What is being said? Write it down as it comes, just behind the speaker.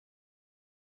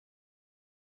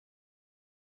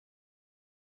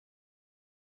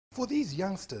For these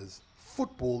youngsters,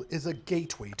 football is a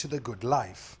gateway to the good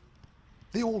life.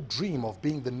 They all dream of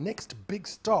being the next big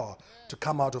star to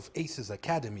come out of Aces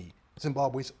Academy,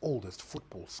 Zimbabwe's oldest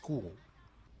football school.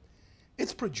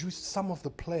 It's produced some of the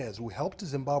players who helped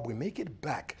Zimbabwe make it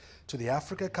back to the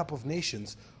Africa Cup of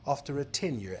Nations after a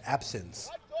 10-year absence.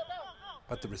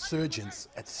 But the resurgence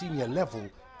at senior level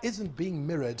isn't being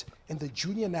mirrored in the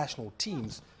junior national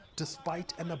teams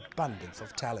despite an abundance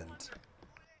of talent.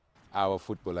 Our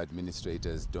football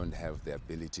administrators don't have the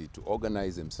ability to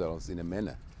organize themselves in a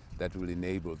manner that will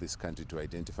enable this country to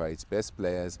identify its best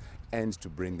players and to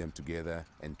bring them together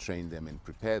and train them and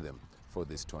prepare them for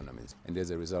these tournaments. And as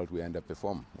a result, we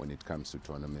underperform when it comes to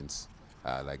tournaments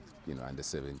like under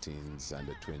 17s,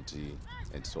 under 20,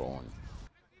 and so on.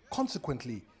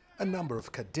 Consequently, a number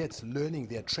of cadets learning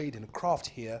their trade and craft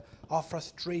here are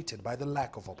frustrated by the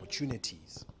lack of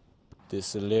opportunities. They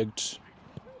select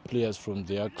players from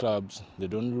their clubs. They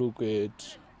don't look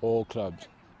at all clubs.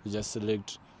 They just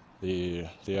select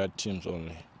their teams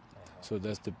only. So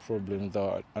that's the problem.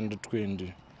 The under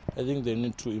 20. I think they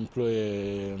need to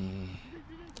employ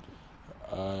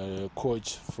a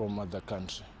coach from other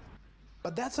country.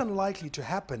 But that's unlikely to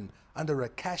happen under a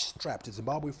cash-strapped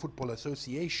Zimbabwe Football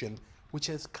Association, which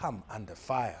has come under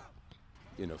fire.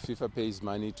 FIFA pays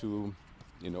money to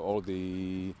all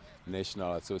the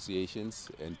national associations,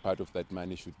 and part of that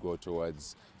money should go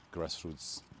towards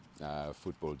grassroots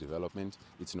football development.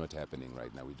 It's not happening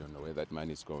right now. We don't know where that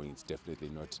money is going. It's definitely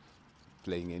not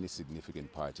playing any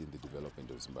significant part in the development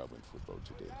of Zimbabwean football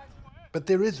today. But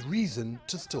there is reason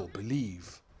to still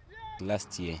believe.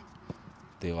 Last year,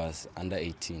 there was under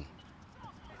 18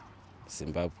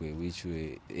 Zimbabwe, which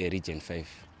were a Region 5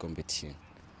 competition.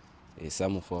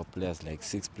 Some of our players, like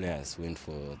 6 players, went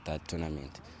for that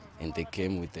tournament, and they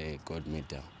came with a gold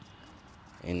medal.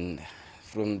 And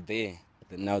from there,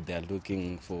 now they are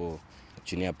looking for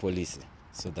junior policy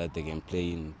so that they can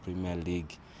play in Premier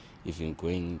League, even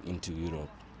going into Europe.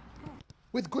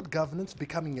 With good governance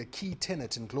becoming a key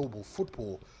tenet in global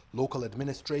football, local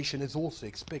administration is also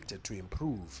expected to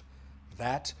improve.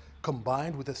 That,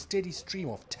 combined with a steady stream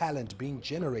of talent being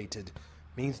generated,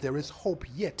 means there is hope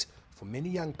yet for many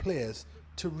young players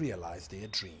to realize their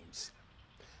dreams.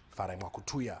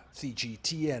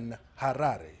 CGTN,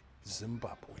 Harare,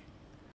 Zimbabwe.